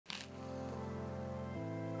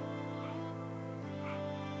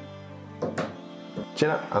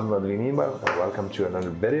Tjena, I'm and welcome to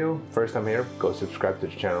another video. First time here, go subscribe to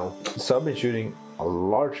the channel. So I've been shooting a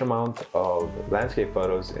large amount of landscape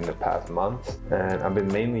photos in the past month, and I've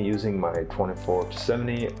been mainly using my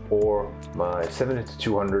 24-70 or my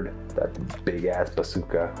 70-200, that big ass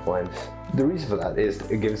bazooka lens. The reason for that is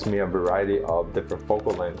it gives me a variety of different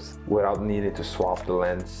focal lengths without needing to swap the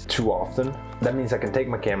lens too often. That means I can take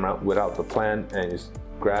my camera without the plan and just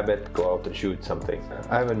grab it, go out and shoot something.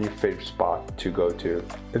 I have a new favorite spot to go to.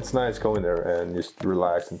 It's nice going there and just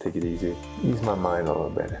relax and take it easy. Ease my mind a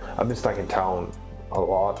little bit. I've been stuck in town a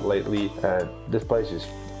lot lately, and this place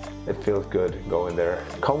it feels good going there.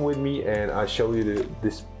 Come with me and I'll show you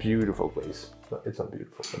this beautiful place. It's not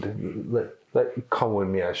beautiful, but come with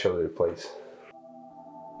me, I'll show you the place.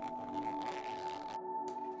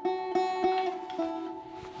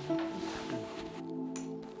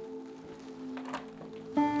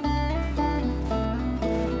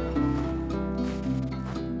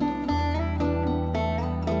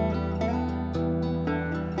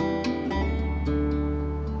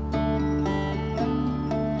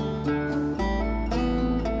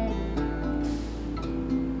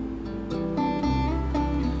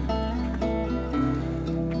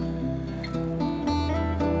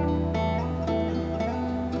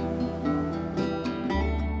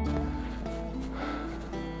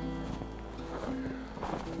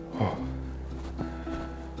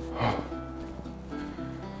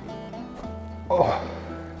 Oh.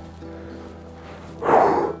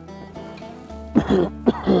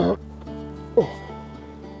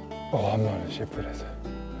 Oh, I'm not in shape for this.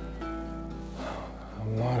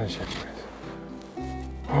 I'm not in shape for this.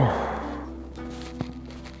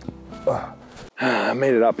 I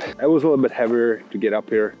made it up. It was a little bit heavier to get up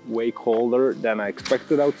here. Way colder than I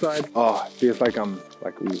expected outside. Oh, it feels like I'm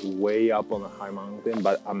way up on a high mountain,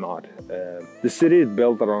 but I'm not. The city is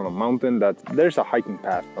built around a mountain that there's a hiking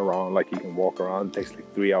path around, like you can walk around. It takes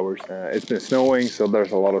like 3 hours. It's been snowing, so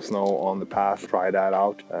there's a lot of snow on the path. Try that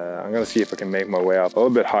out. I'm gonna see if I can make my way up a little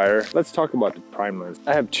bit higher. Let's talk about the prime lens.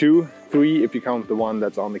 I have three if you count the one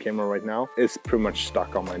that's on the camera right now. It's pretty much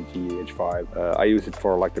stuck on my GH5. I use it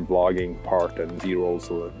for like the vlogging part and B-roll,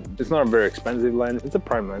 so it's not a very expensive lens. It's a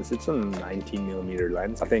prime lens. It's a 19mm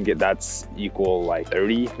lens. I think that's equal like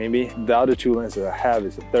 30 maybe. The other two lenses I have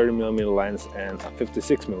is a 30mm lens and a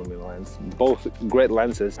 56mm lens. Both great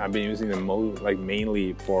lenses. I've been using them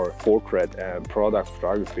mainly for portrait and product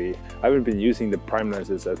photography. I haven't been using the prime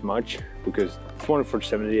lenses as much because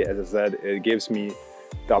 24-70, as I said, it gives me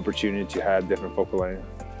the opportunity to have different focal length,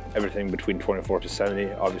 everything between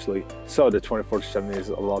 24-70 obviously. So the 24-70 is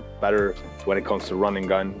a lot better when it comes to run and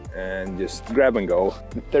gun and just grab and go.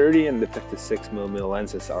 The 30 and the 56mm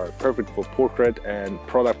lenses are perfect for portrait and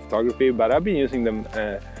product photography, but I've been using them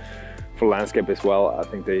for landscape as well. I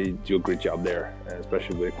think they do a great job there,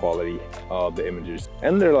 especially with the quality of the images.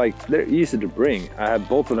 And they're easy to bring. I have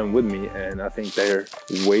both of them with me, and I think they're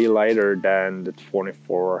way lighter than the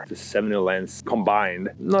 24-70 lens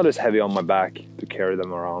combined. Not as heavy on my back to carry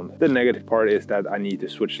them around. The negative part is that I need to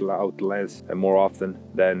switch out the lens more often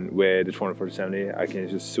than with the 24-70. I can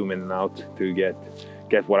just zoom in and out to get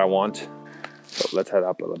what I want. So let's head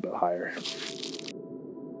up a little bit higher.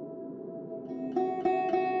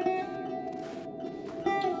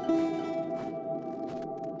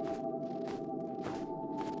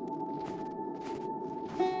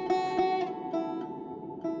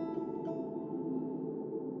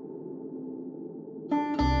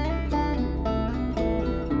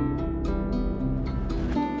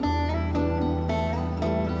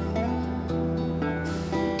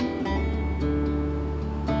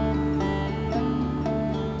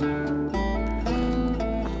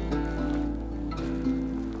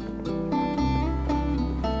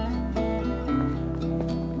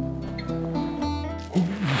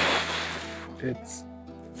 It's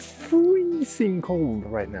freezing cold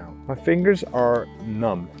right now. My fingers are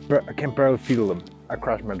numb, but I can barely feel them. I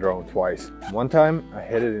crashed my drone twice. One time I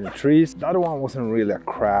hit it in the trees. The other one wasn't really a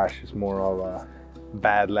crash, it's more of a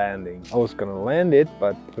bad landing. I was gonna land it,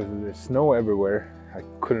 but because there's snow everywhere, I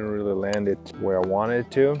couldn't really land it where I wanted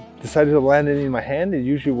it to. Decided to land it in my hand. It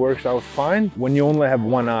usually works out fine. When you only have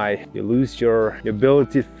one eye, you lose your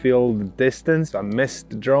ability to feel the distance. I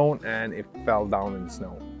missed the drone and it fell down in the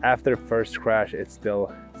snow. After the first crash, it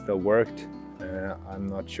still worked. I'm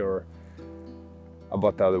not sure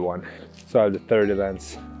about the other one. So I have the 30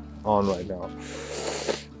 lens on right now.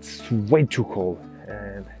 It's way too cold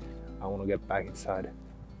and I want to get back inside.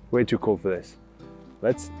 Way too cold for this.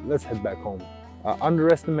 Let's head back home. I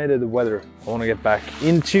underestimated the weather. I want to get back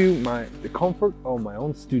into the comfort of my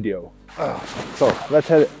own studio. So let's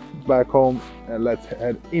head back home and let's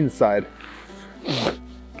head inside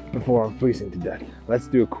before I'm freezing to death. Let's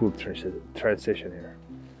do a cool transition here.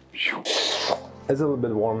 It's a little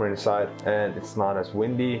bit warmer inside and it's not as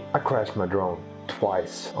windy. I crashed my drone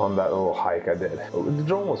twice on that little hike I did. The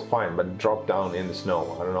drone was fine, but it dropped down in the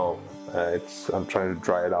snow. I don't know. I'm trying to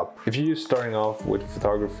dry it up. If you're starting off with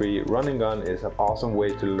photography, run and gun is an awesome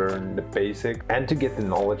way to learn the basic and to get the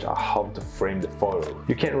knowledge of how to frame the photo.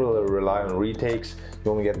 You can't really rely on retakes.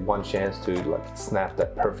 You only get one chance to like snap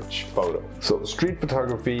that perfect photo. So street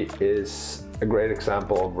photography is a great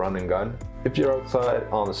example of run and gun. If you're outside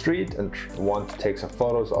on the street and want to take some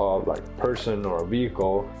photos of like a person or a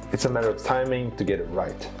vehicle, it's a matter of timing to get it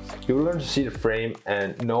right. You will learn to see the frame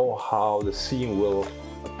and know how the scene will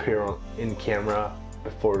appear in camera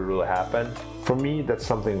before it will happen. For me, that's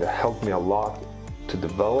something that helped me a lot to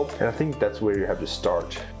develop, and I think that's where you have to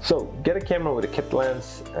start. So get a camera with a kit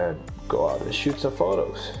lens and go out and shoot some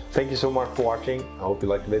photos. Thank you so much for watching. I hope you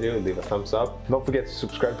liked the video. Leave a thumbs up. Don't forget to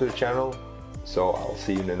subscribe to the channel. So I'll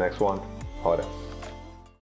see you in the next one. Ha det.